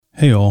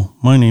Hey all,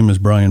 my name is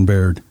Brian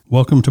Baird.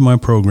 Welcome to my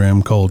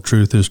program called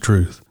Truth is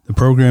Truth. The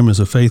program is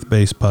a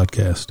faith-based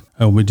podcast.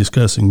 I will be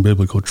discussing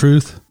biblical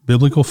truth,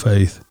 biblical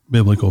faith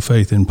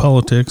in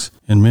politics,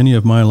 and many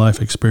of my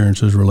life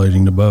experiences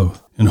relating to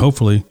both, and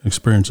hopefully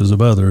experiences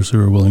of others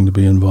who are willing to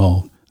be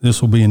involved. This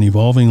will be an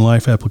evolving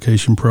life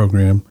application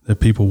program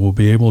that people will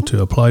be able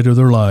to apply to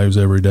their lives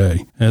every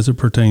day as it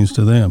pertains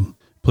to them.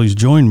 Please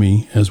join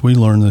me as we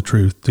learn the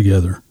truth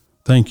together.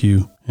 Thank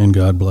you, and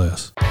God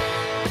bless.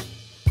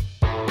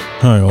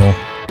 Hi all,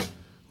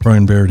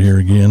 Brian Baird here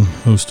again,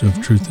 host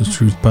of Truth is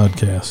Truth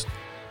podcast.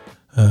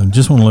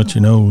 Just want to let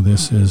you know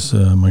this is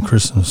my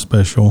Christmas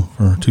special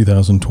for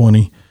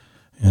 2020,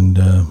 and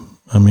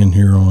I'm in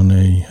here on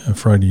a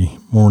Friday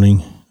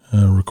morning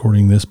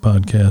recording this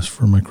podcast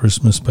for my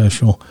Christmas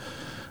special,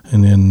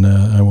 and then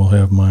I will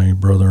have my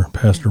brother,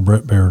 Pastor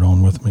Brett Baird,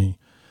 on with me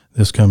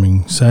this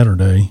coming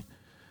Saturday,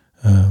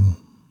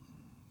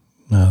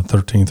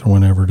 13th or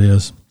whenever it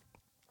is.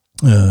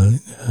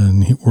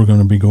 And we're going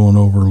to be going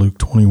over Luke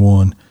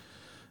 21.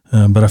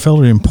 But I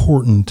felt it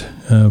important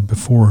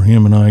before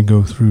him and I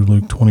go through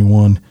Luke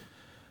 21.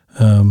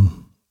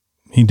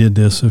 He did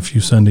this a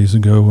few Sundays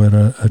ago at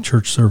a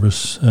church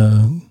service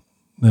that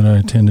I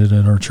attended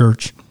at our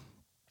church.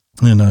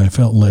 And I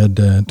felt led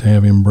to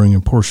have him bring a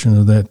portion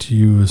of that to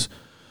you as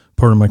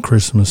part of my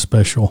Christmas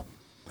special.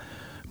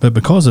 But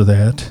because of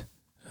that,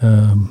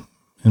 and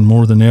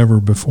more than ever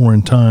before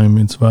in time,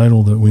 it's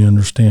vital that we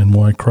understand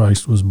why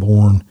Christ was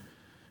born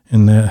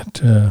and that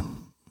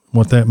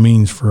what that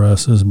means for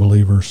us as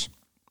believers.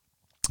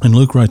 And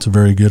Luke writes a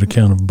very good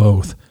account of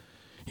both.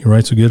 He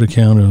writes a good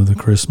account of the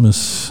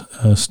Christmas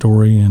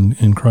story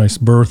and Christ's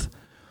birth,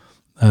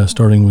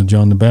 starting with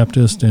John the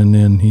Baptist, and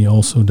then he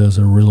also does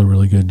a really,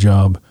 really good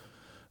job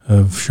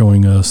of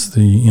showing us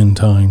the end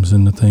times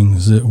and the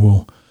things that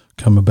will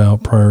come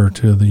about prior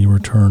to the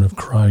return of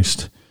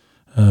Christ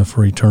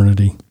for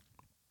eternity.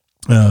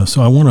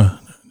 So I want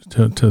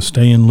to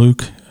stay in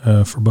Luke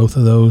for both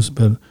of those,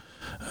 but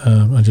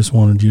I just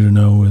wanted you to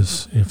know,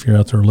 as if you're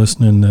out there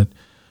listening, that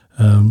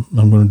I'm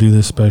going to do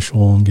this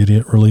special and get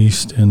it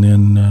released, and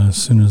then as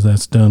soon as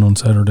that's done on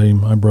Saturday,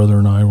 my brother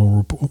and I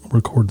will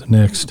record the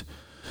next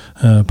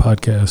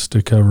podcast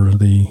to cover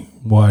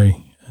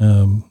why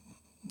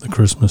the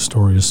Christmas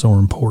story is so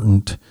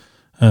important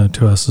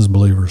to us as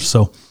believers.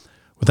 So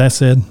with that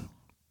said,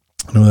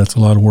 I know that's a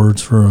lot of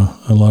words for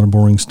a lot of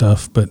boring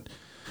stuff, but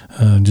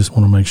just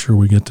want to make sure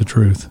we get the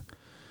truth.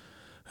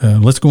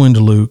 Let's go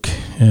into Luke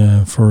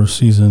for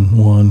Season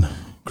 1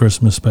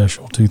 Christmas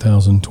Special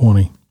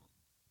 2020.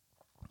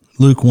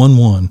 Luke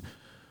 1:1,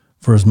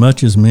 for as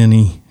much as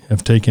many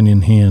have taken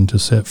in hand to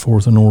set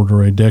forth in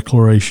order a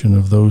declaration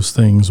of those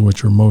things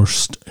which are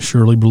most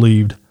surely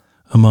believed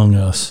among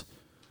us.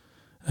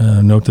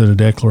 Note that a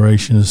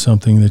declaration is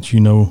something that you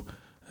know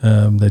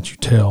that you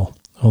tell.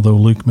 Although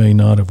Luke may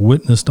not have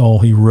witnessed all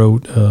he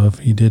wrote of,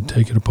 he did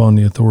take it upon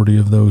the authority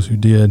of those who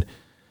did.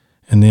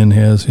 And then,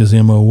 as his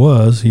MO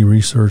was, he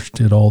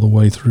researched it all the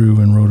way through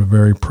and wrote a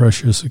very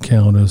precious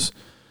account, as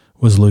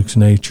was Luke's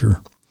nature.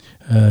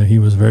 He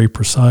was very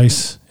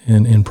precise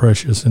and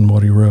precious in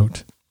what he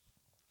wrote.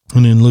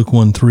 And in Luke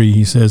 1:3,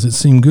 he says, "It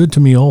seemed good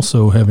to me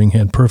also, having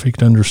had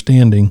perfect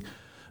understanding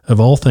of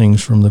all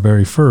things from the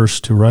very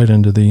first, to write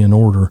unto thee in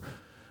order,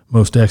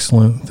 most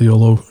excellent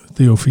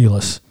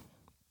Theophilus."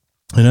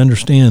 And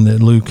understand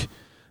that Luke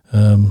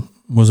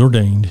was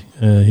ordained.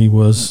 He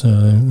was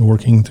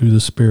working through the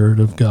Spirit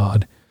of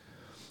God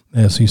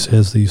as he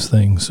says these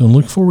things. So in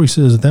Luke 4, he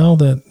says,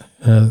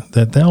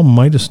 that thou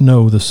mightest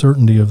know the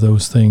certainty of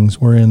those things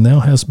wherein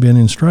thou hast been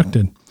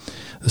instructed.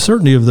 The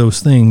certainty of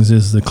those things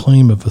is the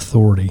claim of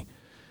authority.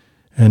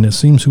 And it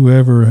seems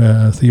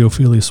whoever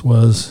Theophilus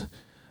was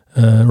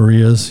or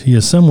is, he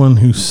is someone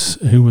who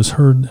has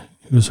heard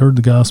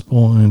the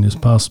gospel and is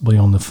possibly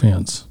on the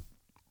fence.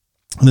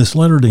 This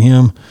letter to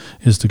him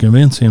is to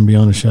convince him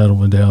beyond a shadow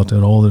of a doubt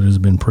that all that has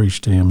been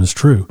preached to him is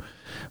true.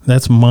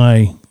 That's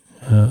my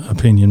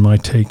opinion, my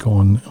take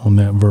on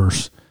that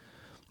verse.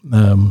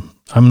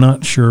 I'm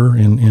not sure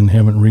and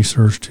haven't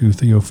researched who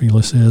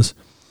Theophilus is,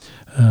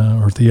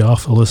 or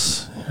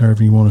Theophilus,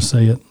 however you want to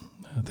say it.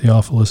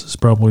 Theophilus is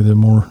probably the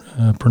more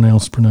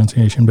pronounced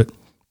pronunciation, but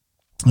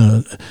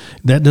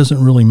that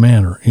doesn't really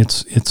matter.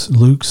 It's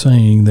Luke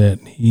saying that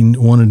he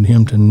wanted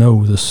him to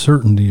know the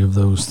certainty of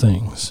those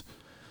things.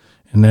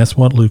 And that's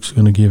what Luke's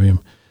going to give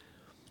him.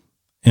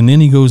 And then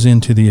he goes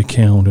into the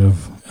account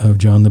of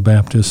John the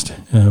Baptist,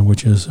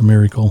 which is a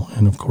miracle,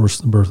 and of course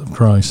the birth of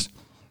Christ.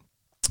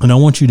 And I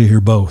want you to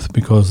hear both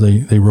because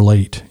they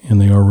relate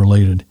and they are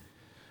related.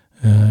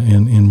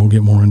 And we'll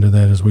get more into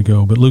that as we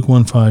go. But Luke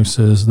 1:5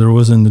 says, "There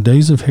was in the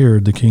days of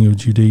Herod the king of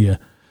Judea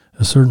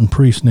a certain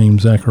priest named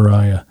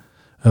Zechariah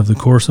of the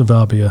course of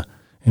Abia,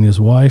 and his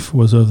wife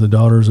was of the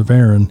daughters of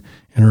Aaron,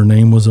 and her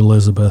name was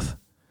Elizabeth."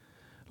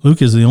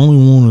 Luke is the only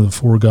one of the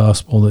four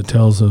gospel that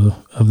tells of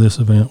this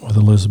event with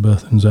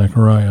Elizabeth and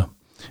Zechariah.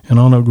 And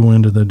I'll not go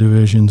into the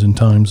divisions and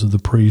times of the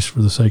priests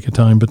for the sake of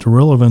time, but the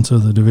relevance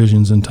of the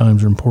divisions and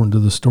times are important to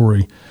the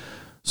story.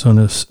 So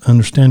an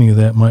understanding of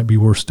that might be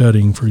worth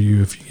studying for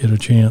you if you get a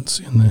chance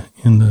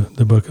in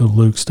the book of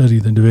Luke. Study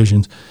the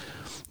divisions.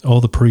 All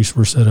the priests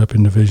were set up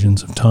in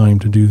divisions of time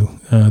to do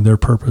their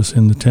purpose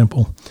in the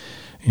temple.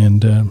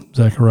 And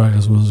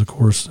Zacharias was, of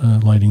course,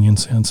 lighting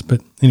incense.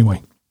 But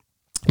anyway,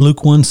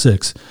 Luke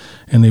 1:6,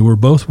 and they were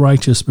both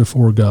righteous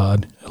before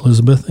God,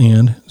 Elizabeth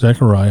and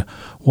Zachariah,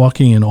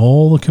 walking in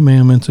all the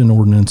commandments and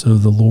ordinances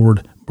of the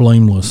Lord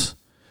blameless.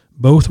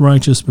 Both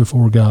righteous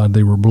before God.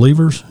 They were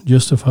believers,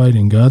 justified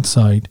in God's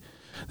sight.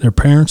 Their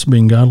parents,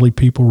 being godly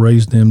people,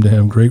 raised them to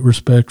have great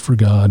respect for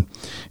God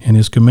and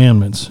his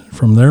commandments.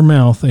 From their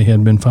mouth they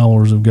had been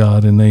followers of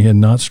God, and they had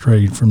not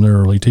strayed from their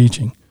early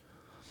teaching.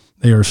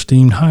 They are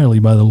esteemed highly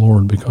by the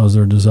Lord because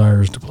their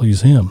desire is to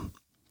please him.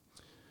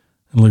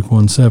 In Luke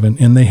 1:7,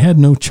 and they had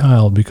no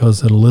child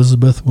because that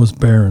Elizabeth was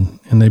barren,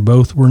 and they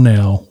both were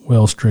now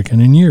well stricken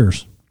in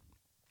years.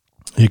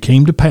 It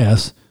came to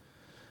pass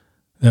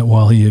that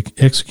while he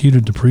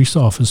executed the priest's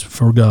office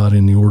before God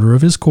in the order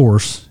of his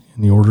course,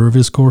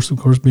 of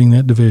course, being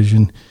that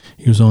division,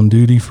 he was on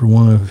duty for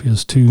one of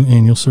his 2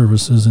 annual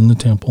services in the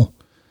temple.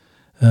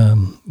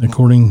 In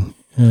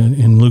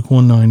Luke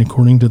 1:9,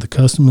 according to the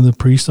custom of the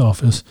priest's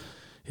office,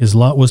 his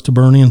lot was to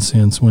burn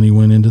incense when he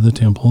went into the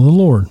temple of the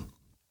Lord.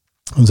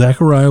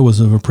 Zechariah was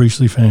of a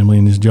priestly family,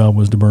 and his job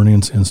was to burn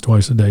incense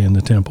twice a day in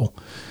the temple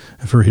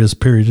for his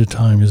period of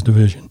time, his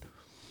division.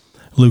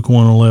 Luke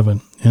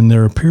 1:11, and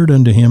there appeared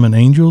unto him an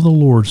angel of the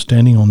Lord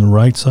standing on the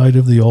right side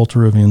of the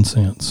altar of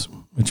incense,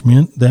 which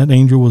meant that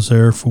angel was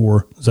there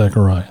for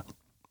Zechariah.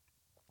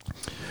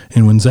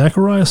 And when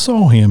Zechariah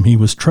saw him, he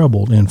was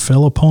troubled and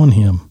fell upon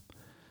him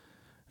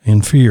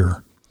in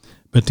fear.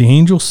 But the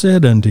angel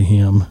said unto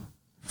him,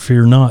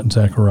 Fear not,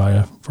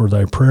 Zechariah, for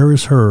thy prayer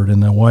is heard,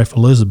 and thy wife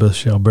Elizabeth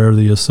shall bear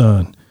thee a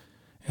son,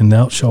 and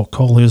thou shalt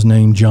call his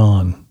name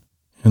John.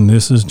 And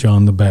this is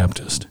John the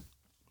Baptist,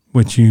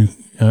 which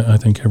I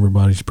think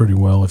everybody's pretty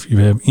well, if you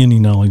have any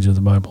knowledge of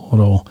the Bible at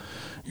all,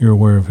 you're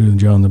aware of who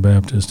John the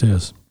Baptist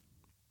is.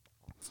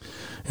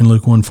 In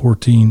Luke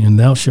 1:14, and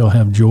thou shalt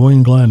have joy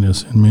and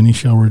gladness, and many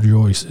shall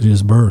rejoice at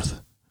his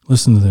birth.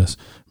 Listen to this.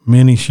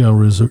 Many shall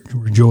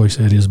rejoice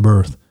at his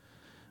birth.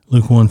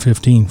 Luke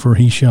 1:15, for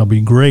he shall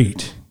be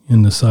great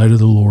in the sight of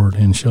the Lord,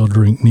 and shall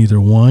drink neither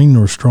wine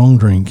nor strong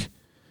drink,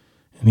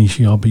 and he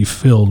shall be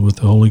filled with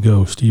the Holy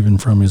Ghost, even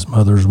from his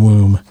mother's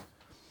womb.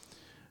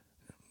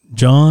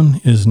 John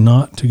is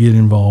not to get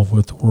involved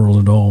with the world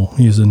at all.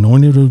 He is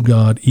anointed of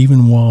God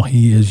even while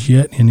he is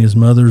yet in his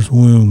mother's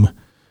womb.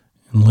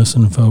 And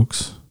listen,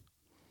 folks,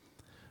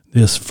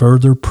 this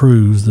further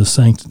proves the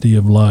sanctity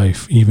of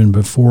life even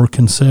before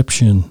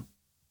conception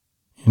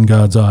in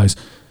God's eyes.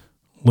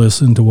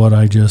 Listen to what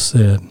I just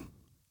said.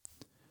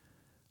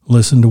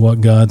 Listen to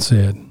what God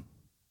said.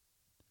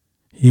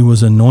 He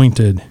was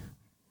anointed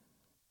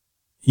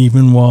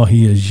even while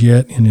he is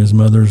yet in his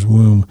mother's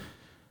womb.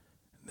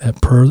 That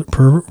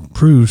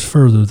proves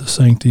further the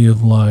sanctity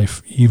of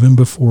life even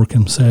before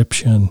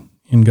conception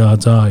in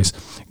God's eyes.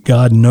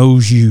 God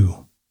knows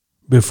you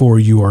before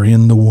you are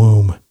in the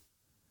womb.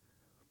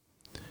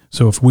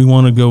 So if we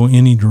want to go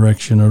any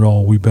direction at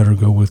all, we better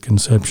go with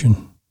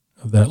conception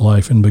of that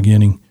life and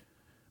beginning,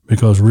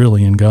 because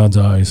really in God's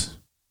eyes,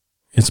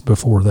 it's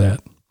before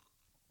that.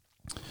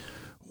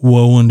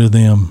 Woe unto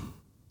them,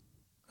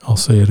 I'll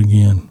say it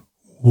again,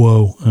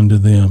 woe unto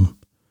them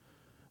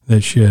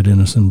that shed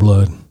innocent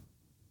blood.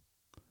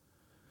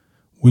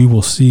 We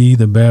will see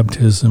the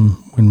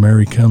baptism when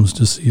Mary comes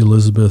to see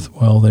Elizabeth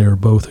while they are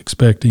both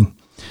expecting.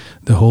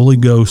 The Holy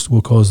Ghost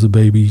will cause the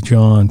baby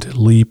John to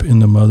leap in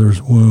the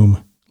mother's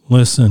womb.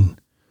 Listen,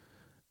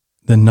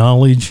 the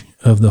knowledge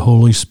of the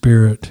Holy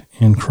Spirit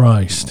in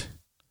Christ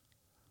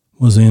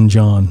was in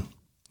John,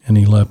 and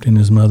he leapt in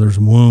his mother's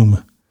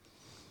womb.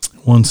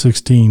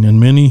 1:16, and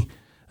many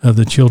of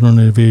the children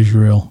of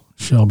Israel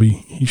shall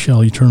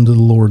turn to the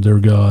Lord their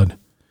God.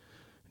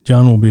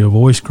 John will be a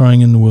voice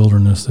crying in the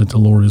wilderness that the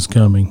Lord is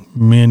coming.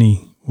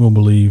 Many will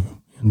believe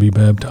and be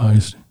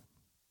baptized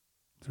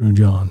through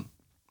John.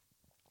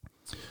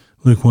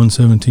 Luke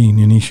 1:17,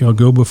 and he shall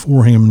go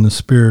before him in the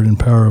spirit and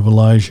power of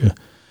Elijah,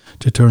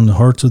 to turn the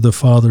hearts of the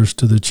fathers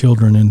to the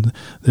children, and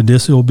the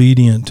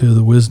disobedient to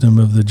the wisdom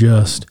of the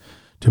just,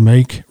 to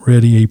make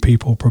ready a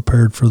people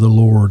prepared for the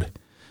Lord.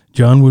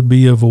 John would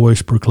be a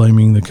voice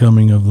proclaiming the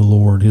coming of the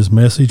Lord. His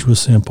message was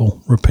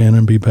simple: repent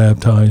and be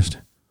baptized.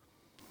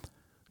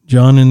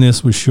 John in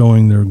this was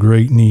showing their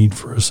great need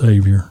for a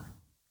Savior.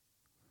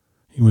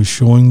 He was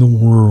showing the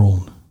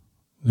world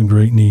the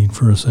great need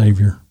for a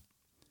Savior.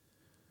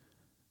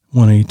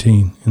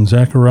 1:18, and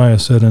Zechariah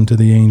said unto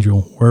the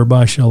angel,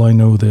 Whereby shall I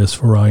know this?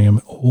 For I am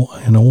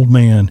an old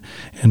man,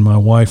 and my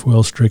wife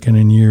well stricken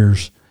in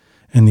years.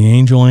 And the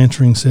angel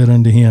answering said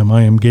unto him,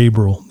 I am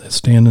Gabriel, that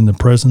stand in the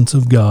presence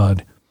of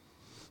God,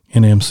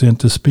 and am sent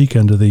to speak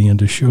unto thee, and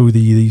to show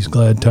thee these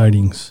glad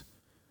tidings.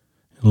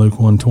 In Luke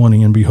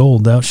 1:20, and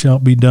behold, thou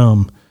shalt be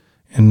dumb,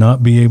 and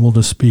not be able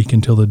to speak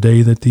until the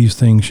day that these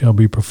things shall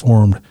be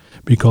performed,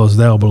 because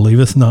thou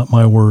believest not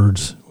my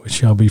words, which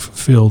shall be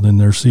fulfilled in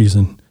their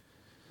season.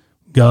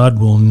 God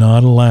will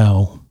not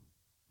allow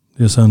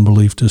this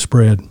unbelief to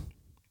spread.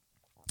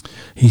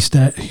 He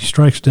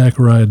strikes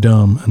Zechariah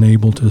dumb,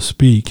 unable to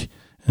speak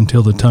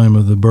until the time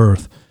of the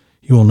birth.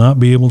 He will not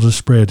be able to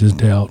spread his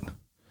doubt.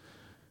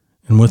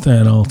 And with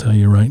that, I'll tell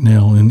you right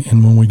now, and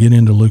when we get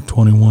into Luke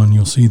 21,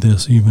 you'll see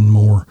this even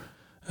more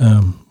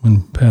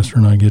when Pastor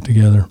and I get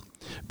together.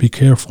 Be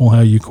careful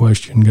how you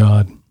question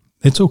God.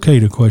 It's okay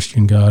to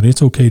question God.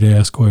 It's okay to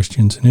ask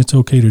questions, and it's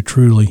okay to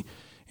truly,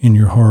 in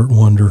your heart,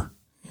 wonder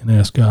and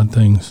ask God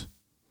things.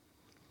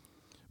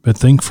 But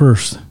think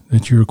first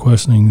that you're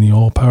questioning the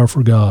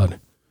all-powerful God,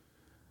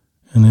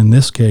 and in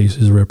this case,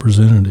 his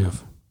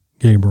representative,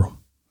 Gabriel.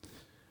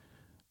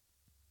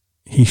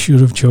 He should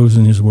have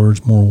chosen his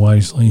words more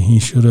wisely. He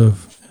should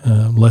have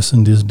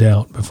lessened his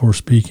doubt before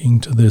speaking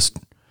to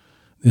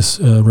this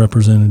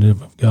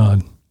representative of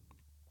God.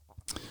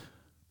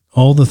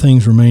 All the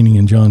things remaining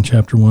in John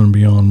chapter 1 and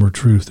beyond were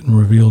truth and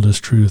revealed as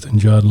truth, and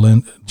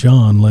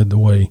John led the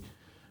way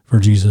for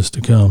Jesus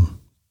to come.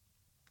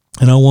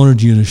 And I wanted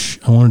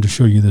to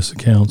show you this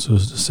account so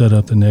as to set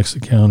up the next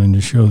account and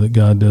to show that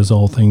God does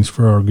all things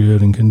for our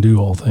good and can do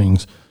all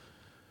things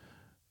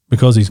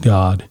because he's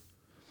God.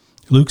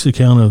 Luke's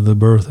account of the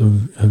birth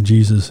of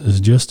Jesus is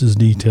just as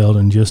detailed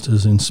and just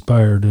as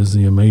inspired as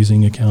the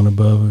amazing account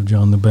above of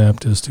John the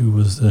Baptist, who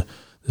was the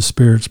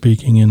Spirit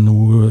speaking in the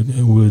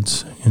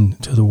woods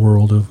into the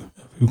world of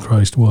who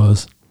Christ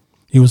was.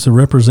 He was the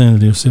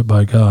representative sent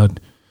by God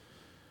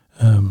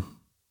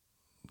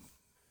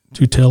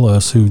to tell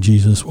us who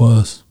Jesus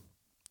was.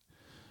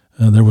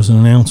 There was an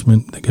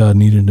announcement that God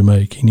needed to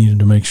make. He needed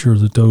to make sure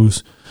that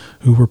those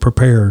who were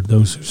prepared,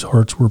 those whose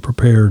hearts were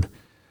prepared,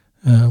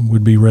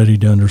 would be ready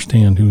to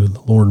understand who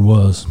the Lord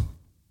was.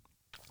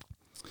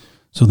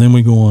 So then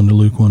we go on to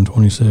Luke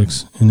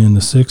 1:26. And in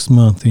the 6th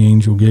month, the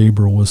angel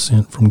Gabriel was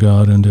sent from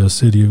God unto a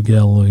city of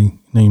Galilee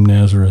named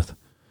Nazareth.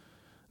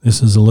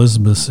 This is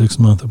Elizabeth's 6th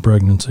month of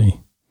pregnancy.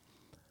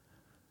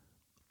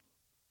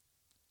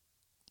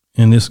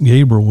 And this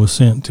Gabriel was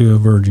sent to a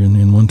virgin.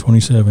 In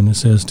 1:27, it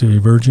says, to a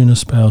virgin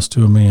espoused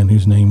to a man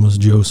whose name was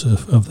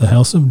Joseph, of the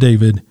house of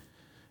David,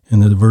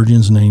 and the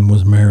virgin's name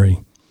was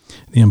Mary.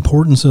 The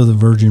importance of the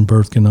virgin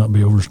birth cannot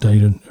be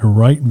overstated. A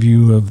right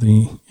view of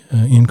the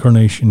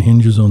incarnation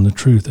hinges on the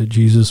truth that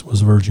Jesus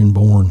was virgin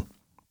born.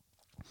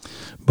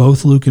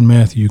 Both Luke and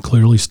Matthew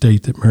clearly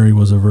state that Mary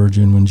was a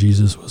virgin when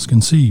Jesus was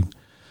conceived.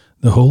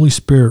 The Holy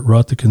Spirit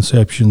wrought the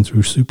conception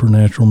through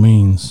supernatural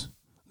means.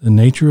 The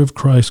nature of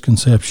Christ's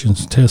conception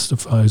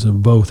testifies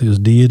of both his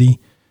deity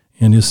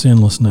and his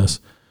sinlessness.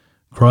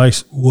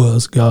 Christ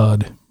was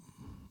God,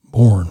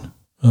 born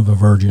of a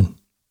virgin.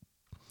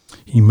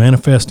 He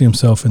manifested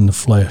himself in the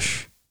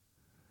flesh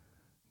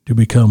to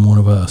become one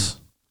of us.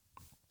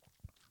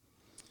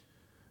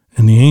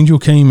 And the angel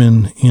came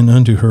in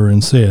unto her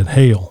and said,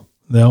 Hail,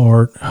 thou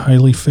art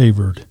highly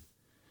favored.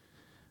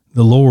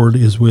 The Lord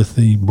is with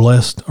thee.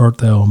 Blessed art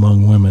thou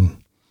among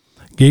women.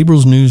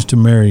 Gabriel's news to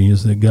Mary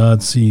is that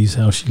God sees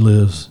how she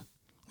lives,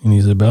 and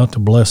he's about to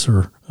bless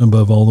her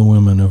above all the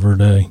women of her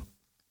day.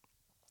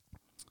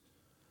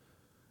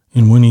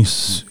 And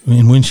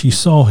when she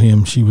saw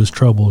him, she was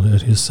troubled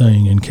at his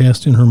saying, and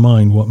cast in her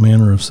mind what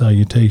manner of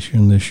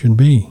salutation this should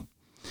be.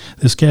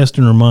 This cast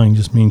in her mind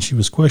just means she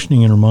was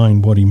questioning in her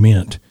mind what he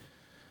meant.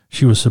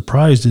 She was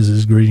surprised at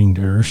his greeting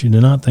to her. She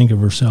did not think of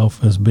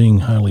herself as being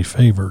highly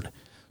favored.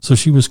 So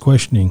she was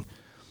questioning,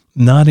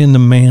 not in the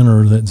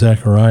manner that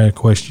Zechariah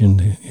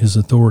questioned his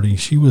authority.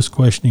 She was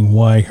questioning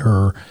why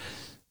her.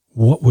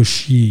 What was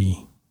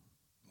she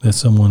that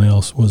someone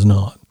else was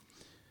not?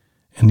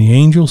 And the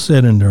angel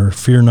said unto her,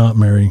 Fear not,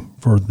 Mary,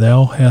 for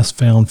thou hast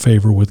found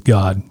favor with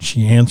God.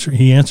 He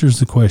answers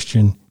the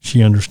question.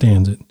 She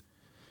understands it.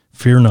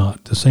 Fear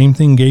not. The same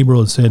thing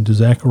Gabriel had said to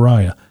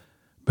Zechariah,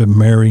 but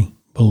Mary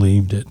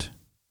believed it.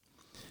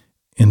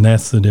 And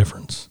that's the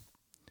difference.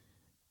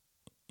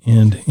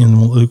 And in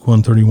Luke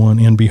 1:31,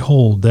 and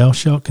behold, thou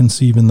shalt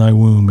conceive in thy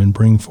womb and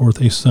bring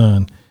forth a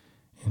son,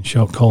 and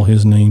shalt call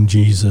his name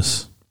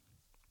Jesus.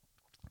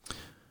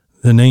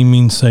 The name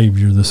means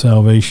Savior, the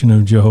salvation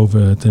of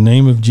Jehovah. At the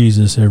name of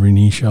Jesus, every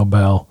knee shall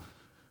bow.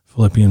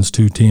 Philippians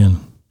 2:10.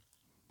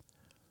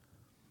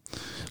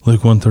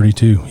 Luke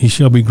 1:32, he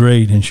shall be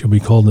great and shall be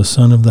called the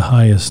Son of the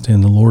Highest,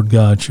 and the Lord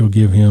God shall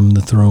give him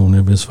the throne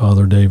of his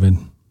father David.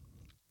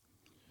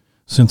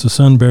 Since a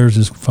son bears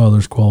his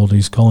father's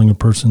qualities, calling a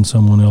person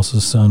someone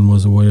else's son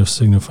was a way of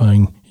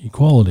signifying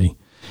equality.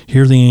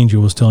 Here the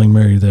angel was telling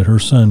Mary that her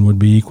son would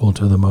be equal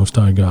to the Most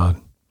High God.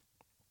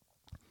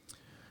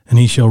 And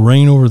he shall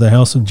reign over the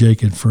house of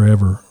Jacob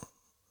forever,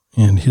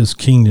 and his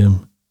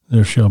kingdom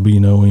there shall be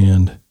no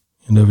end.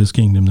 And of his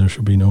kingdom there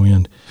shall be no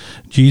end.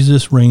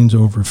 Jesus reigns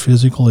over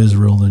physical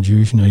Israel, the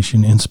Jewish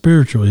nation, and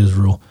spiritual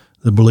Israel,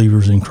 the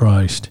believers in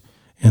Christ.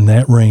 And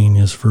that reign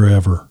is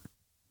forever.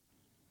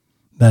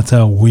 That's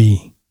how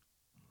we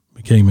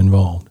became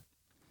involved.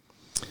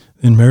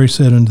 Then Mary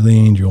said unto the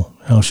angel,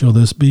 How shall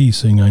this be,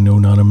 seeing I know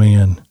not a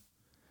man?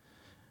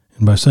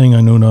 And by saying I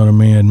know not a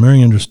man,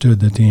 Mary understood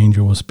that the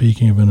angel was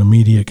speaking of an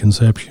immediate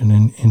conception,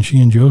 and she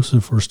and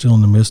Joseph were still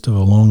in the midst of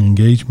a long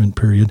engagement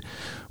period,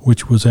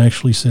 which was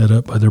actually set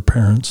up by their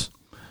parents.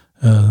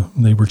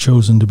 They were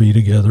chosen to be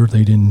together.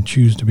 They didn't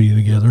choose to be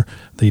together.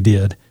 They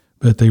did,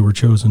 but they were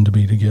chosen to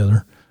be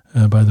together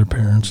by their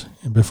parents.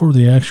 And before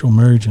the actual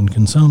marriage and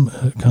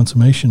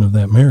consummation of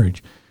that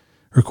marriage,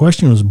 her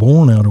question was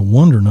born out of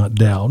wonder, not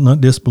doubt,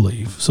 not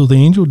disbelief. So the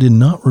angel did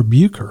not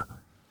rebuke her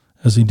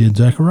as he did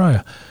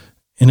Zechariah.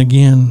 And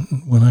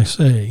again, when I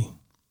say,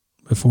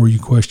 before you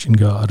question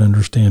God,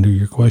 understand who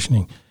you're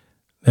questioning,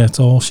 that's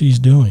all she's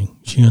doing.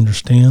 She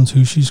understands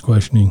who she's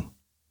questioning,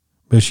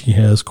 but she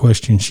has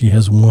questions. She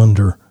has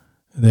wonder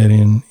that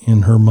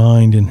in her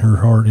mind, in her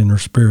heart, in her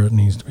spirit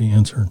needs to be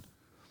answered.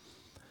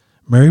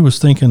 Mary was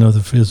thinking of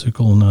the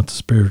physical, not the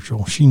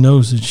spiritual. She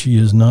knows that she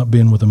has not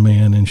been with a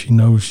man, and she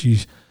knows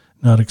she's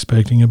not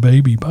expecting a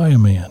baby by a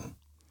man.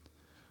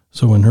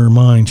 So in her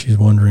mind, she's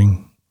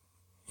wondering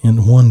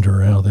in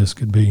wonder how this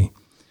could be.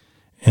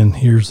 And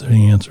here's the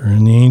answer.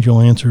 And the angel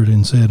answered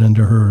and said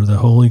unto her, The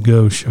Holy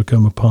Ghost shall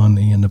come upon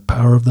thee, and the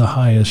power of the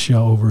highest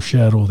shall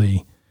overshadow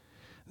thee.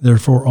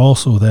 Therefore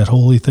also that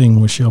holy thing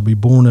which shall be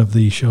born of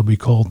thee shall be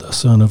called the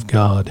Son of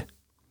God.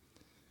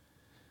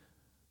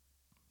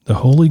 The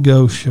Holy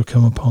Ghost shall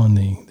come upon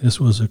thee. This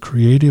was a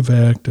creative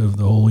act of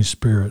the Holy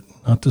Spirit,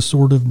 not the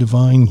sort of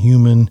divine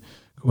human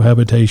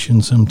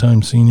cohabitation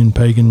sometimes seen in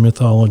pagan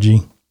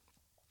mythology.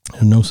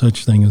 There's no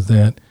such thing as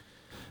that.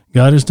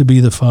 God is to be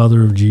the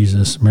father of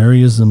Jesus.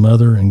 Mary is the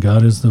mother, and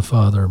God is the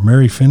father.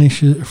 Mary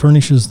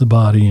furnishes the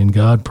body, and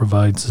God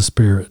provides the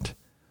spirit.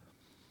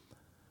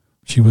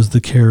 She was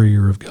the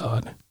carrier of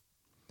God.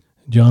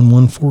 John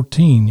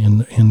 1:14,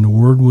 and the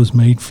Word was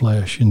made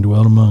flesh and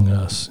dwelt among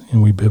us,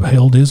 and we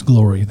beheld his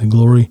glory, the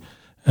glory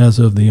as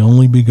of the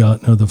only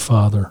begotten of the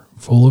Father,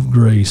 full of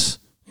grace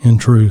and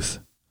truth.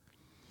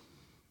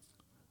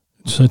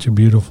 It's such a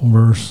beautiful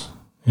verse.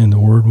 And the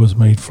Word was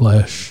made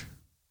flesh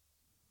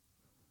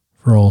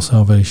for all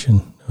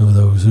salvation of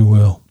those who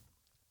will.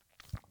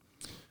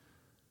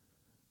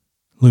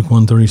 Luke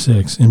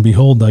 1:36, And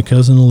behold, thy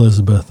cousin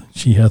Elizabeth,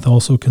 she hath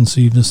also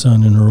conceived a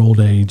son in her old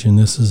age, and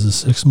this is the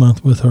 6th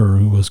month with her,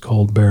 who was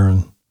called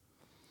barren.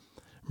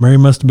 Mary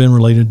must have been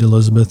related to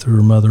Elizabeth through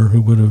her mother,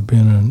 who would have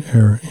been an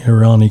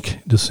Aaronic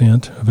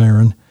descent of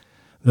Aaron.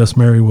 Thus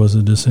Mary was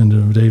a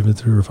descendant of David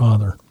through her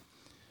father.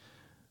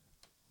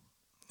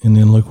 And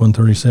then Luke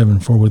 1:37,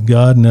 For with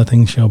God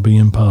nothing shall be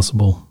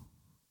impossible.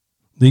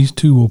 These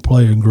two will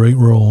play a great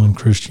role in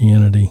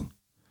Christianity.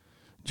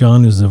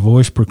 John is the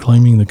voice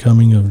proclaiming the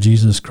coming of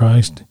Jesus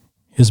Christ.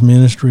 His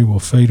ministry will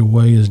fade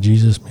away as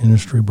Jesus'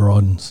 ministry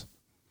broadens.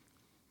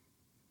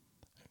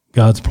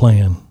 God's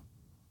plan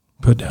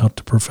put out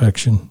to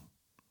perfection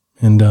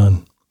and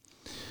done.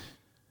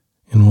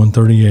 In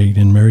 1:38,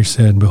 And Mary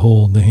said,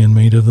 Behold, the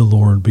handmaid of the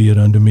Lord, be it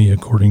unto me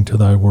according to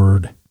thy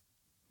word.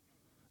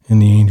 And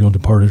the angel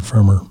departed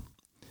from her.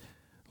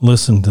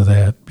 Listen to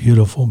that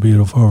beautiful,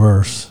 beautiful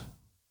verse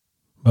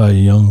by a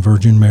young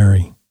Virgin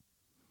Mary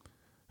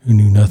who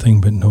knew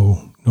nothing but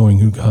knowing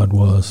who God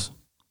was.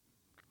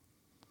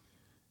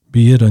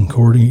 Be it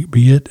unto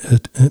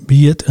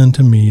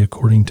me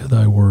according to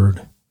thy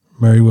word.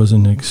 Mary was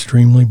in an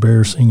extremely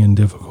embarrassing and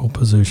difficult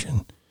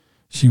position.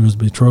 She was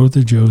betrothed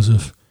to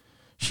Joseph.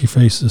 She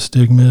faced the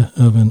stigma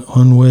of an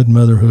unwed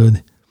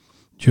motherhood.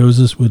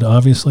 Joseph would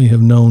obviously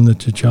have known that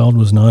the child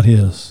was not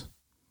his.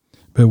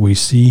 But we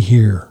see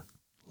here,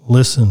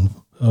 listen,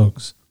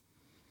 folks,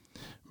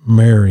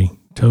 Mary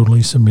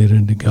totally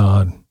submitted to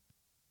God,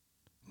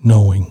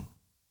 knowing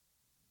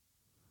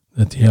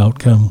that the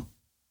outcome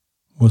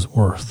was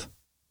worth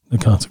the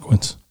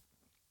consequence.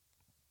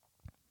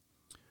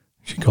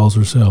 She calls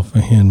herself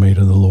a handmaid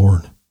of the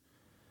Lord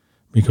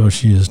because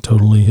she is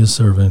totally his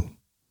servant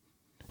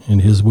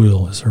and his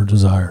will is her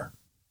desire.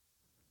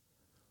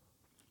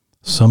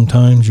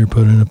 Sometimes you're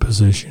put in a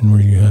position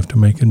where you have to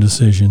make a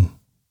decision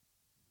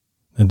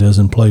that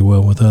doesn't play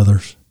well with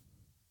others.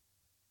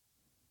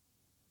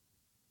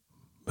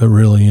 But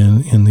really,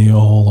 in the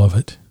all of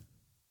it,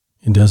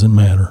 it doesn't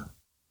matter.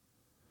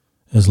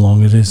 As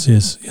long as this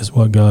is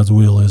what God's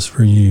will is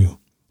for you,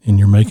 and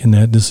you're making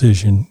that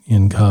decision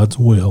in God's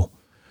will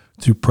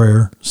through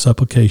prayer,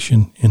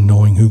 supplication, and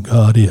knowing who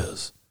God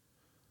is.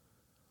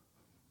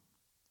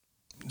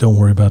 Don't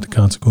worry about the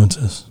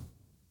consequences,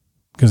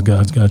 because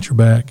God's got your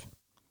back.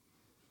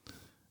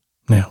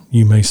 Now,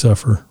 you may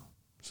suffer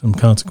some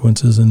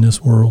consequences in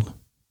this world,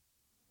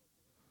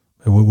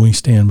 but when we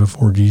stand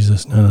before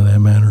Jesus, none of that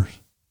matters.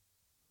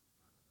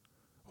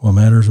 What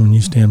matters when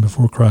you stand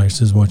before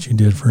Christ is what you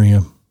did for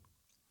him.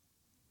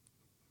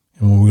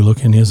 And when we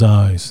look in his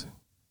eyes,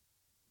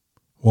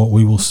 what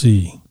we will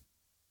see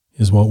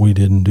is what we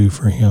didn't do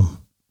for him,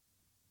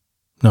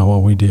 not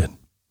what we did.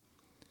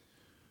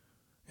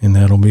 And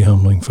that'll be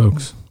humbling,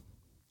 folks.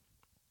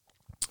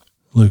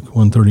 Luke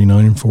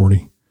 1:39 and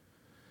 40.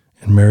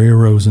 And Mary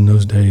arose in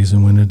those days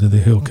and went into the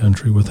hill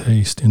country with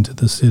haste into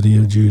the city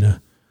of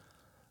Judah,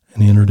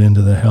 and entered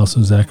into the house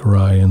of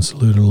Zechariah and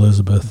saluted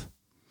Elizabeth.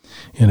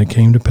 And it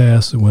came to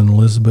pass that when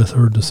Elizabeth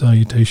heard the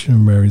salutation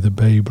of Mary, the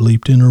babe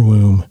leaped in her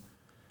womb,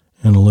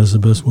 and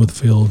Elizabeth was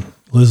filled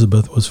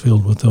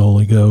with the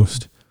Holy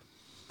Ghost.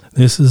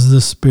 This is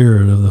the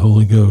Spirit of the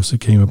Holy Ghost that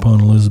came upon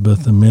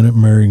Elizabeth the minute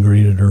Mary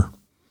greeted her.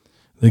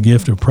 The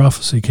gift of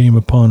prophecy came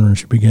upon her, and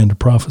she began to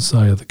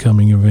prophesy of the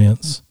coming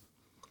events.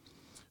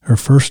 Her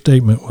first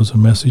statement was a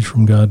message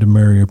from God to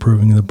Mary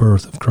approving the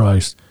birth of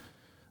Christ,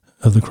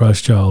 of the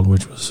Christ child,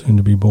 which was soon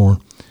to be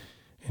born.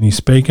 And he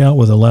spake out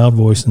with a loud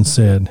voice and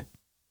said,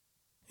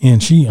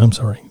 Luke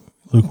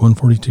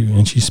 1:42,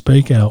 and she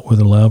spake out with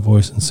a loud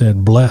voice and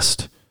said,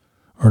 Blessed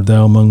art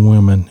thou among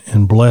women,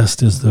 and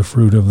blessed is the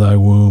fruit of thy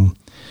womb.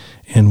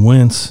 And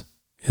whence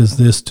is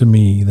this to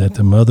me, that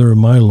the mother of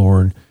my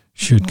Lord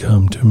should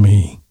come to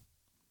me?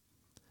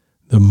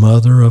 The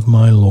mother of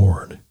my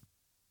Lord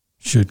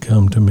should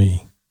come to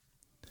me.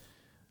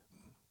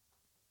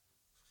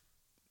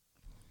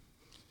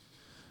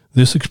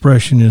 This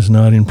expression is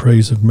not in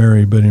praise of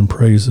Mary, but in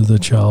praise of the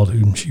child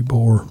whom she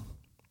bore.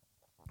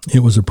 It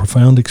was a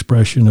profound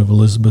expression of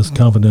Elizabeth's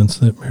confidence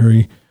that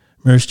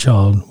Mary's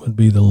child would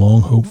be the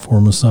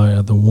long-hoped-for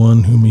Messiah, the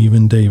one whom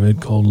even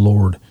David called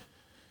Lord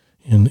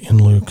in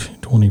Luke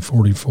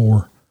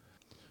 20:44.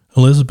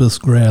 Elizabeth's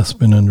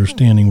grasp and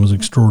understanding was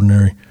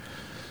extraordinary,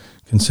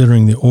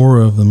 considering the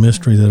aura of the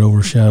mystery that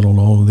overshadowed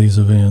all of these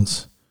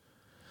events.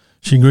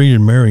 She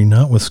greeted Mary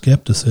not with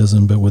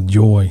skepticism, but with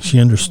joy. She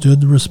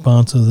understood the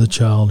response of the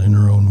child in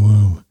her own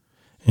womb,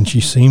 and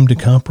she seemed to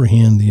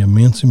comprehend the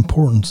immense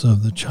importance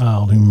of the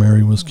child whom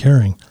Mary was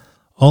carrying.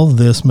 All of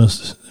this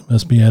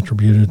must be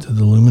attributed to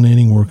the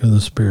illuminating work of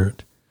the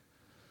Spirit.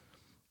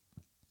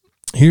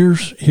 Here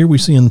we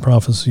see in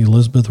prophecy,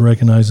 Elizabeth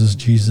recognizes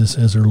Jesus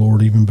as her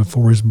Lord even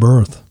before his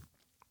birth.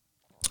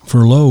 For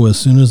lo, as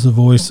soon as the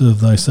voice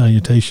of thy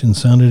salutation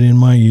sounded in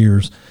my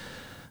ears,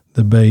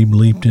 the babe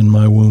leaped in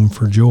my womb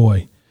for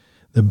joy.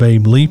 The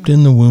babe leaped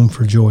in the womb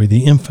for joy.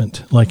 The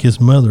infant, like his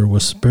mother,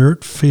 was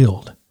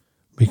Spirit-filled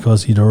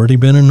because he'd already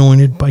been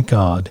anointed by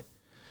God.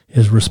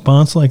 His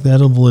response, like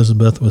that of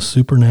Elizabeth, was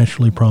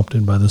supernaturally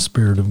prompted by the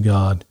Spirit of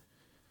God.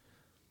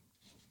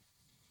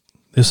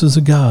 This is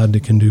a God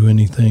that can do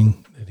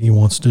anything that he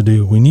wants to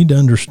do. We need to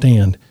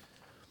understand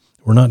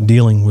we're not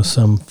dealing with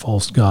some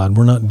false God.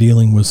 We're not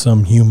dealing with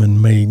some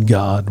human-made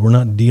God. We're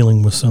not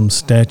dealing with some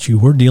statue.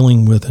 We're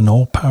dealing with an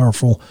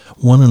all-powerful,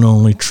 one and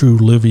only true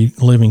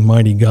living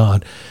mighty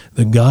God.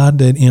 The God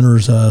that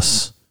enters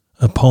us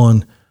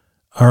upon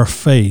our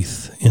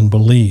faith and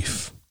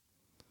belief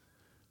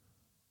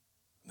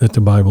that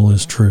the Bible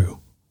is true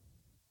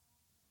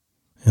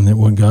and that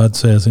what God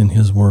says in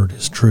his word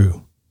is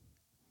true.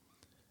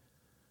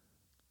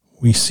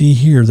 We see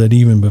here that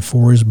even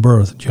before his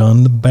birth,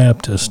 John the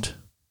Baptist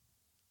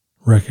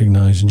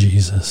recognized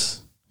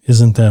Jesus.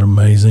 Isn't that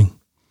amazing?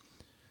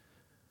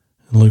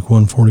 In Luke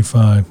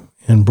 1:45,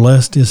 and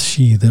blessed is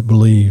she that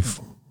believe,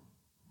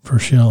 for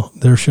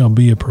there shall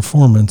be a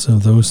performance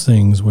of those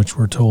things which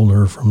were told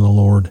her from the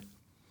Lord.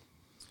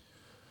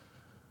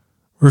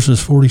 Verses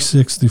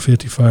 46 through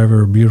 55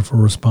 are a beautiful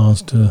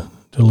response to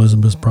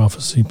Elizabeth's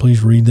prophecy.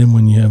 Please read them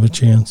when you have a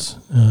chance.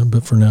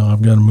 But for now,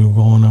 I've got to move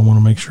on. I want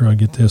to make sure I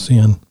get this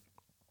in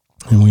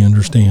and we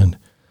understand.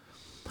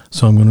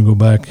 So I'm going to go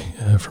back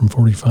from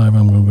 45.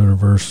 I'm going to go to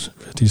verse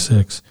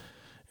 56.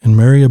 And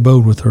Mary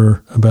abode with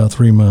her about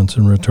 3 months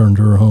and returned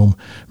to her home.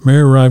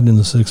 Mary arrived in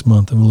the 6th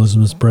month of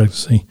Elizabeth's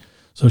pregnancy,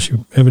 so she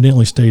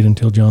evidently stayed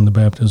until John the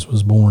Baptist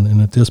was born.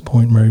 And at this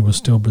point, Mary was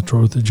still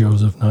betrothed to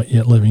Joseph, not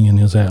yet living in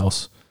his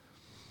house.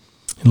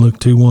 In Luke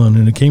 2:1,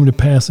 and it came to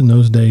pass in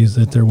those days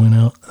that there went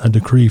out a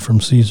decree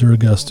from Caesar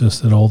Augustus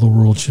that all the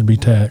world should be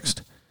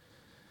taxed.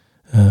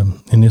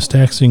 And this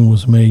taxing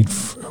was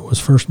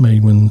first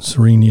made when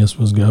Cyrenius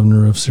was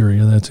governor of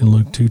Syria. That's in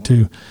Luke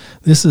 2:2.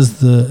 This is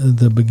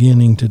the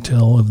beginning to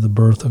tell of the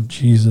birth of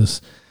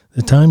Jesus.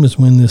 The time is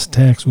when this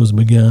tax was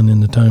begun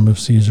in the time of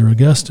Caesar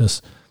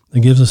Augustus.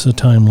 That gives us a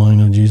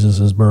timeline of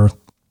Jesus' birth.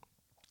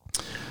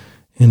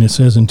 And it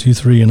says in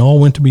 2:3, and all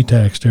went to be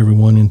taxed,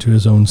 everyone into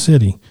his own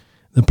city.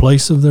 The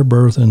place of their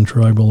birth and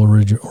tribal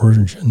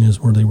origin is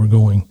where they were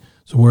going.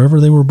 So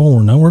wherever they were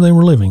born, not where they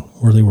were living,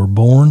 where they were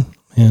born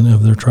and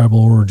of their tribal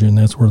origin,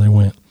 that's where they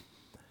went.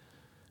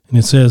 And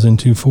it says in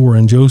 2:4,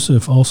 and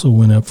Joseph also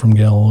went up from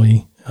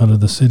Galilee out of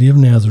the city of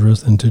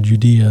Nazareth into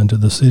Judea, into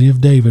the city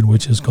of David,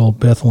 which is called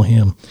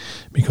Bethlehem,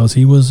 because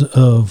he was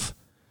of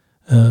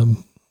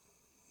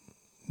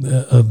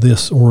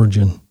this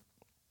origin.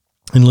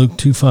 In Luke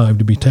 2:5,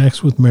 to be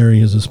taxed with Mary,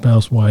 his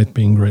espoused wife,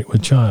 being great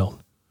with child.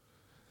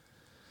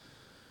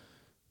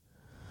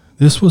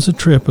 This was a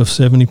trip of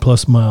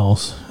 70-plus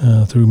miles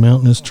through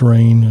mountainous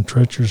terrain, a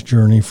treacherous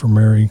journey for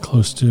Mary,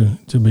 close to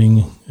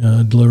being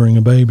delivering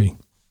a baby.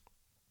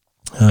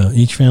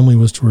 Each family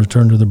was to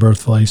return to the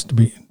birthplace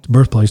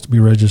to be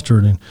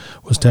registered and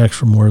was taxed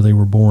from where they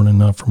were born and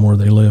not from where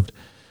they lived.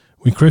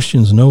 We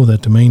Christians know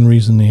that the main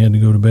reason they had to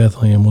go to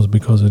Bethlehem was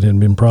because it had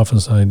been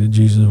prophesied that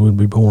Jesus would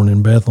be born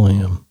in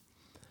Bethlehem.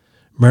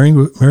 Mary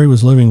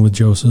was living with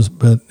Joseph,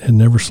 but had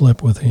never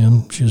slept with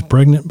him. She was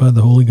pregnant by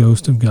the Holy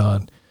Ghost of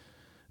God.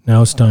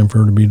 Now it's time for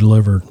her to be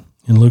delivered.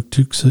 In Luke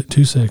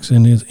 2:6,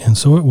 and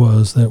so it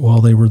was that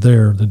while they were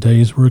there, the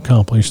days were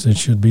accomplished that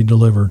should be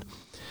delivered.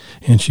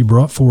 And she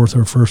brought forth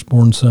her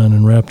firstborn son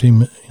and wrapped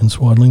him in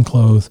swaddling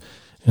clothes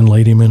and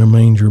laid him in a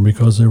manger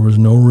because there was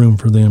no room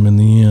for them in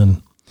the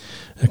inn.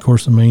 Of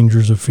course, the manger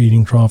is a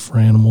feeding trough for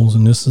animals,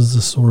 and this is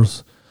the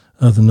source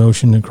of the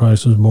notion that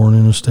Christ was born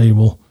in a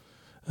stable,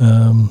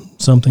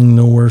 something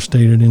nowhere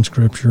stated in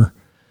Scripture.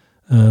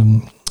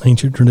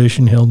 Ancient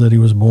tradition held that he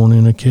was born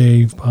in a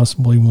cave,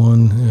 possibly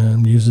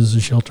one used as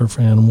a shelter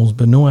for animals,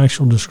 but no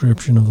actual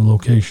description of the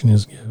location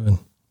is given.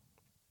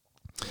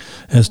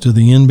 As to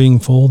the inn being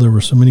full, there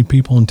were so many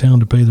people in town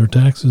to pay their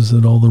taxes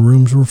that all the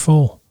rooms were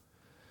full.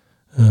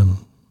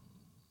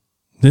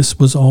 This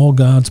was all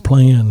God's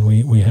plan.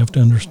 We have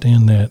to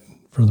understand that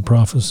for the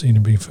prophecy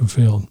to be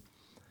fulfilled.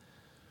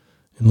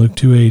 In Luke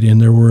 2:8,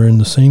 and there were in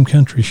the same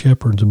country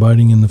shepherds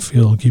abiding in the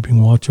field,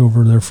 keeping watch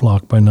over their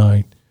flock by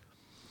night.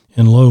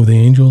 And lo, the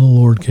angel of the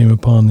Lord came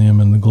upon them,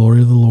 and the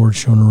glory of the Lord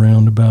shone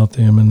around about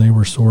them, and they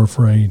were sore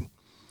afraid.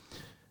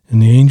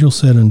 And the angel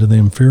said unto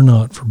them, Fear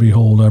not, for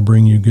behold, I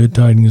bring you good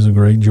tidings of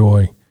great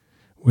joy,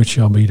 which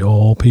shall be to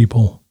all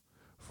people.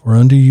 For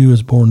unto you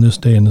is born this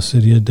day in the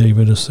city of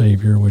David a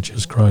Savior, which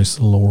is Christ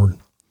the Lord.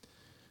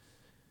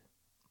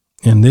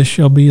 And this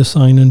shall be a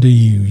sign unto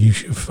you. You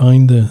shall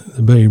find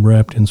the babe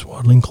wrapped in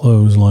swaddling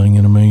clothes, lying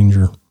in a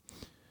manger.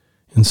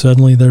 And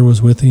suddenly there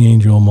was with the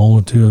angel a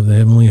multitude of the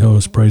heavenly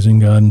host, praising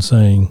God and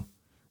saying,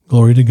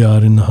 Glory to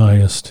God in the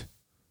highest,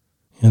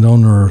 and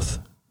on earth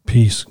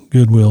peace,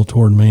 goodwill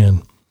toward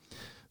men.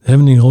 The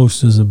heavenly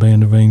host is a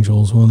band of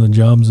angels. One of the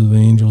jobs of the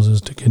angels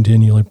is to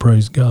continually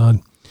praise God.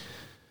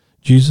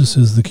 Jesus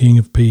is the King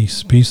of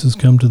peace. Peace has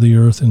come to the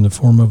earth in the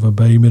form of a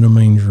babe in a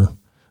manger.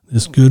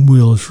 This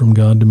goodwill is from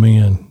God to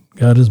man.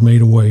 God has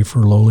made a way for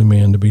lowly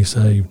man to be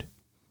saved.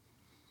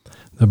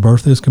 The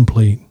birth is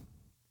complete.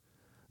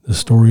 The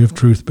story of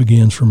truth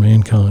begins for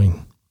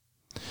mankind.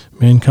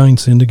 Mankind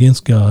sinned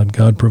against God.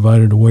 God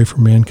provided a way for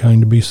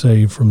mankind to be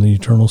saved from the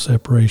eternal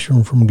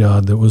separation from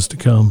God that was to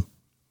come.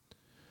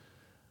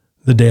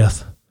 The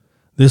death.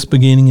 This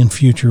beginning and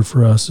future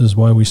for us is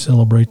why we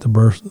celebrate the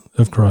birth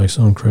of Christ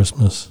on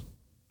Christmas.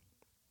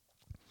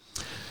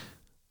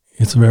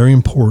 It's very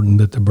important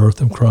that the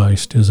birth of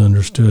Christ is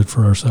understood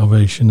for our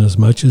salvation as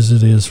much as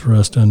it is for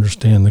us to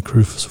understand the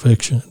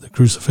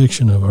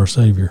crucifixion of our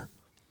Savior.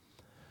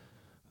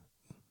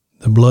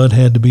 The blood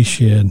had to be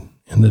shed,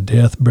 and the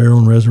death, burial,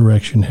 and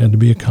resurrection had to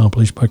be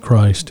accomplished by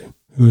Christ,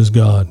 who is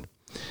God.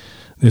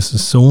 This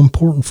is so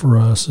important for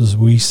us as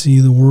we see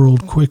the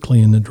world quickly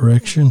in the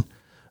direction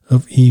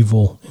of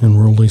evil and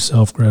worldly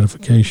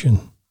self-gratification.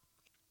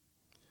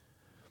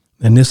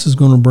 And this is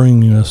going to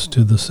bring us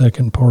to the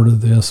second part of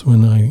this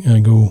when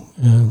I go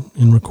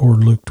and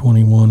record Luke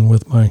 21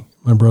 with my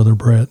brother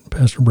Brett,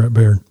 Pastor Brett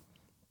Baird.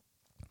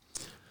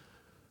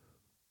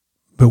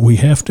 But we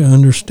have to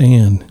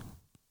understand,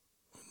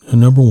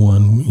 number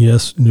one,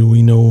 yes, do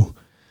we know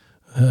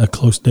a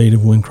close date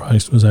of when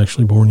Christ was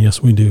actually born?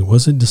 Yes, we do.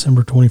 Was it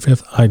December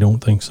 25th? I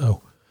don't think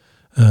so.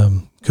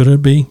 Could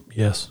it be?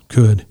 Yes,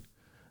 could.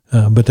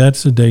 But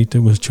that's the date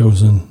that was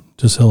chosen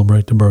to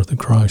celebrate the birth of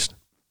Christ.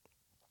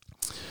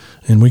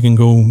 And we can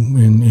go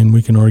and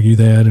we can argue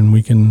that, and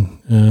we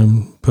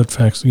can put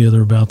facts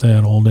together about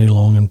that all day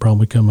long and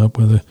probably come up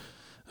with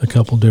a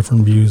couple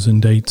different views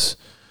and dates,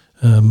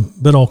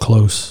 but all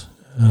close.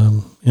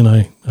 And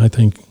I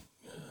think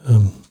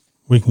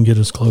we can get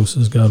as close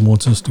as God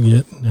wants us to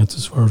get, and that's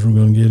as far as we're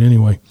going to get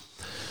anyway.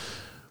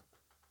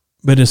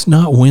 But it's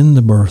not when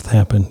the birth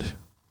happened.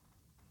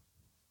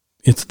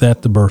 It's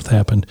that the birth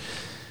happened.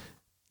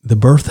 The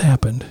birth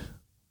happened.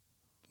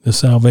 The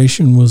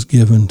salvation was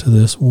given to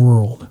this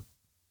world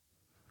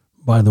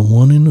by the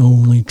one and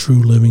only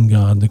true living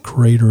God, the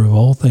creator of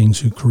all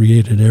things, who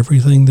created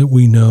everything that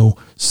we know,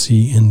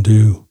 see, and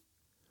do.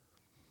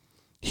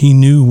 He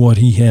knew what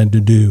he had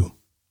to do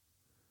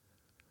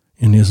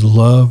in his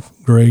love,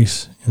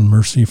 grace, and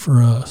mercy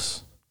for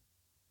us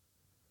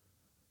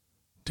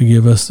to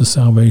give us the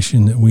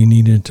salvation that we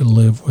needed to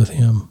live with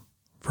him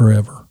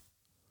forever.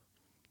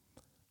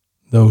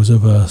 Those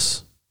of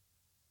us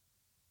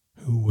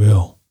who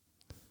will.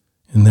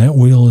 And that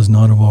will is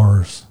not of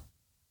ours.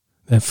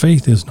 That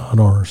faith is not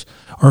ours.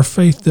 Our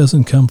faith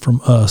doesn't come from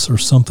us or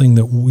something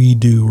that we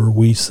do or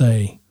we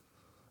say.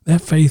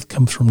 That faith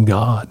comes from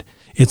God.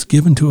 It's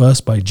given to us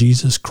by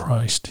Jesus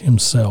Christ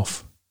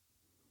himself.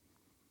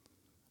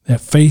 That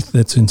faith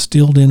that's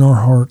instilled in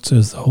our hearts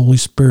as the Holy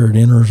Spirit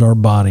enters our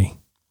body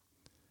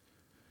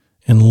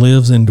and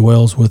lives and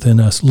dwells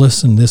within us.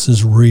 Listen, this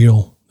is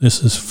real.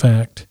 This is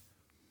fact.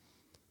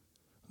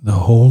 The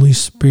Holy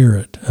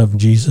Spirit of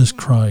Jesus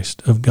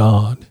Christ, of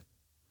God,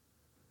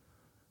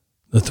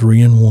 the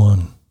three in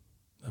one,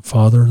 the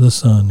Father, the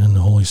Son, and the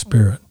Holy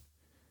Spirit,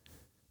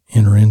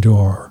 enter into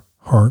our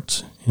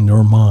hearts, into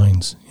our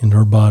minds, into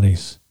our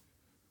bodies,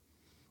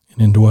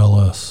 and indwell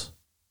us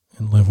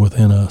and live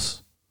within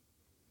us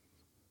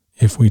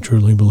if we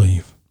truly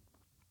believe.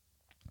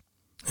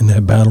 And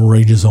that battle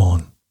rages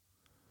on.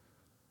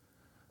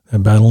 That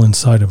battle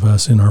inside of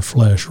us in our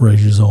flesh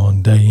rages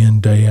on day in,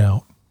 day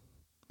out.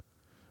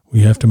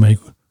 We have to make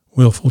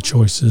willful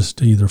choices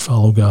to either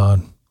follow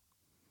God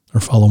or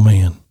follow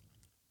man.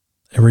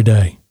 every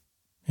day.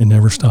 It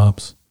never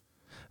stops.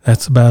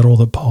 That's the battle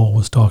that Paul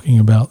was talking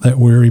about, that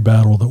weary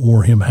battle that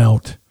wore him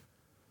out,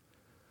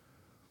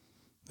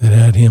 that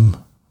had him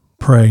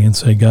pray and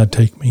say, God,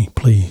 take me,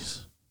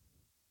 please.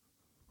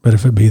 But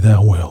if it be thy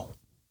will,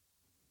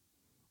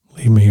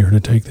 leave me here to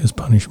take this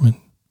punishment.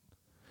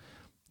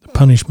 The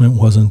punishment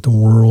wasn't the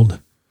world.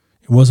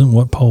 It wasn't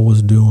what Paul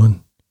was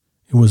doing.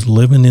 It was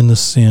living in the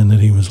sin that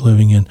he was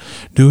living in,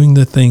 doing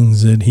the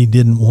things that he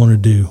didn't want to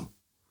do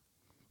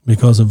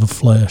because of the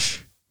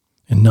flesh,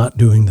 and not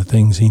doing the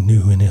things he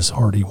knew in his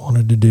heart he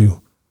wanted to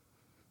do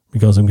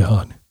because of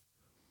God.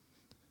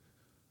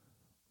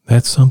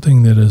 That's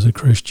something that as a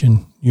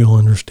Christian you'll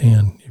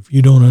understand. If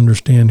you don't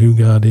understand who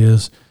God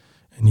is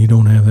and you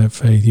don't have that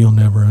faith, you'll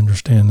never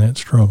understand that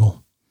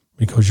struggle,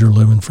 because you're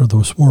living for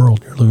this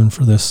world. You're living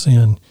for this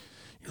sin.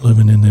 You're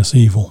living in this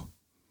evil.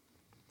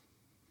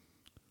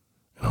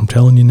 And I'm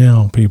telling you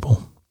now,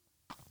 people,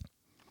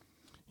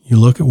 you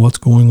look at what's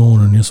going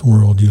on in this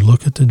world. You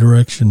look at the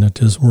direction that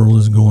this world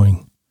is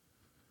going.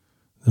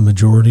 The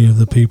majority of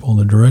the people,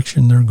 the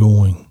direction they're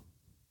going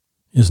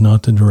is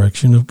not the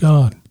direction of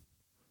God.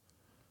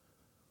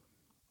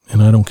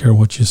 And I don't care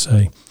what you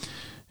say.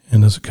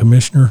 And as a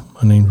commissioner,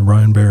 my name's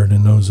Brian Barrett,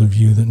 and those of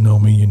you that know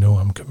me, you know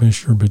I'm a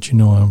commissioner, but you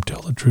know I'm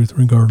tell the truth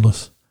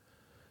regardless.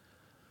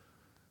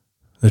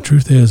 The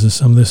truth is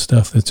some of this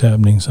stuff that's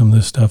happening, some of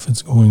this stuff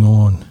that's going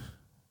on,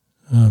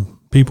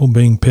 people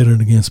being pitted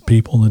against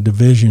people, the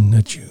division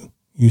that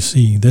you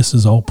see, this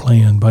is all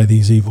planned by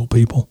these evil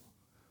people.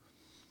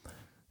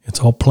 It's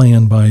all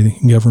planned by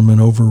government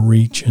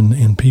overreach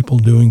and people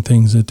doing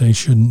things that they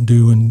shouldn't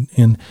do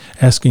and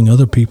asking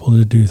other people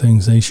to do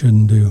things they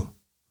shouldn't do.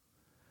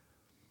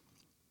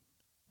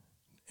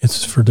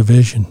 It's for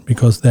division,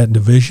 because that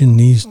division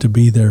needs to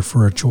be there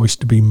for a choice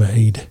to be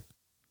made.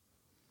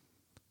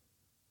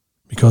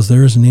 Because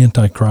there is an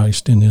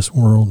Antichrist in this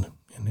world,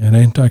 and that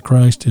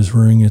Antichrist is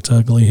rearing its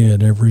ugly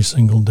head every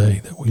single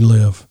day that we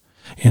live,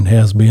 and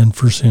has been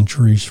for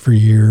centuries, for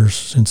years,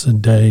 since the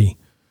day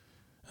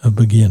of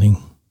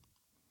beginning.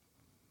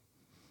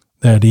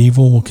 That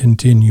evil will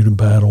continue to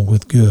battle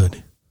with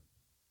good.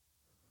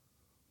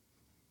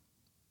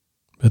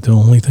 But the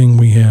only thing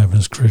we have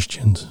as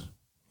Christians,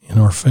 in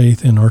our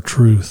faith, in our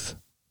truth,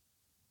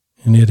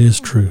 and it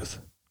is truth,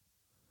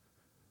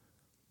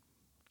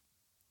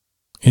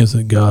 is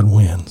that God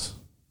wins.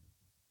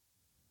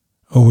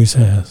 Always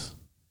has.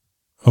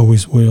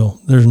 Always will.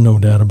 There's no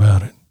doubt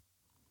about it.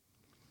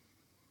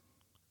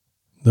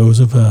 Those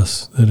of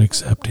us that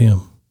accept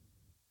Him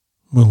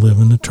will live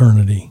in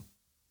eternity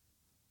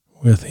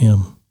with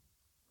Him.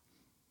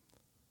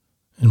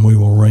 And we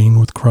will reign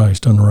with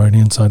Christ on the right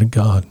hand side of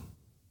God,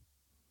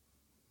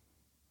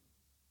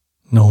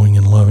 knowing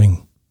and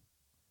loving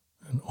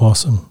an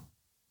awesome,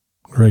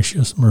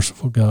 gracious,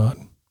 merciful God,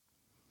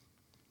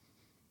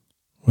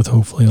 with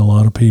hopefully a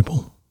lot of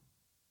people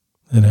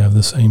that have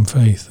the same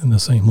faith and the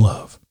same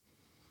love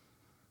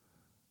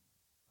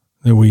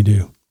that we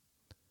do.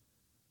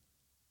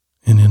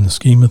 And in the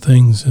scheme of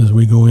things, as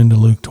we go into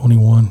Luke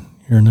 21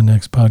 here in the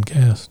next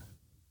podcast,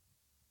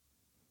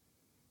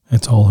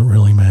 that's all that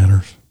really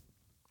matters.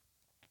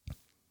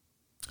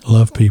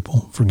 Love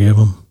people, forgive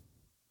them,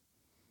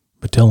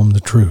 but tell them the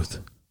truth.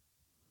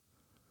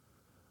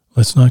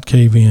 Let's not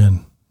cave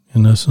in,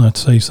 and let's not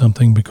say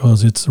something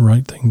because it's the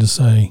right thing to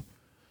say,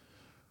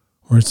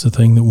 or it's the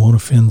thing that won't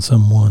offend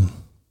someone.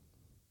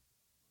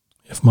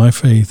 If my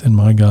faith in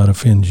my God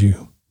offends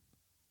you,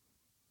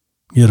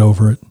 get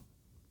over it,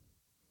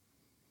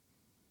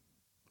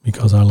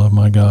 because I love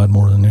my God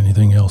more than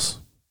anything else.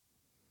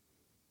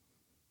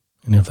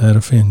 And if that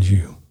offends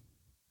you,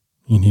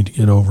 you need to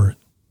get over it,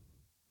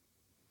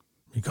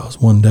 because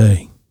one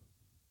day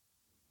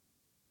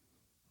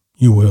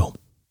you will.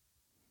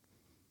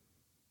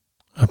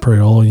 I pray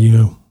all of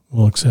you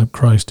will accept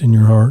Christ in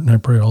your heart, and I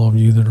pray all of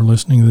you that are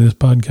listening to this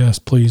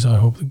podcast, please, I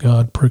hope that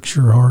God pricks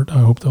your heart. I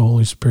hope the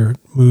Holy Spirit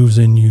moves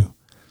in you.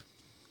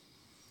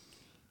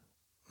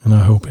 And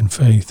I hope in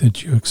faith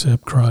that you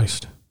accept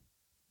Christ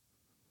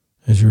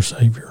as your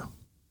Savior.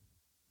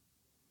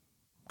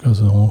 Because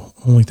the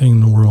only thing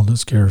in the world that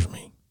scares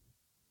me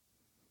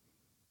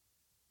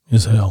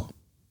is hell.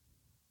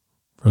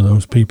 For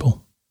those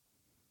people,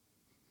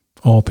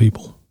 all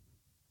people,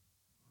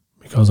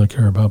 because I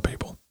care about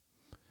people.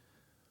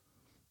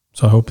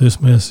 So I hope this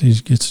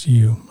message gets to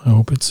you. I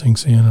hope it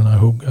sinks in, and I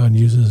hope God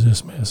uses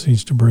this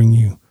message to bring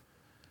you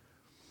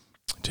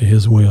to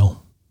His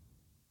will,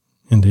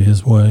 and to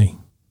His way,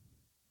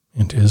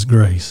 and to His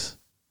grace,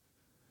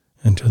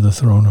 and to the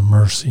throne of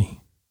mercy,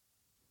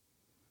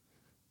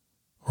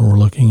 where we're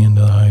looking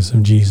into the eyes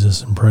of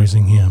Jesus and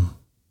praising Him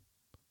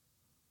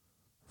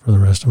for the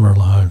rest of our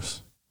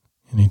lives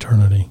in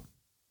eternity.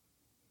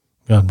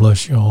 God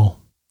bless you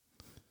all.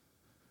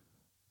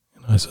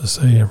 And as I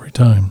say every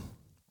time,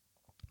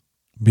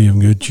 be of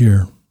good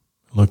cheer.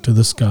 Look to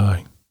the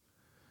sky.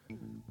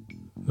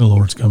 The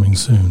Lord's coming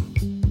soon.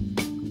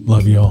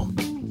 Love you all.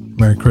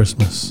 Merry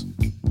Christmas.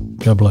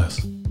 God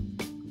bless.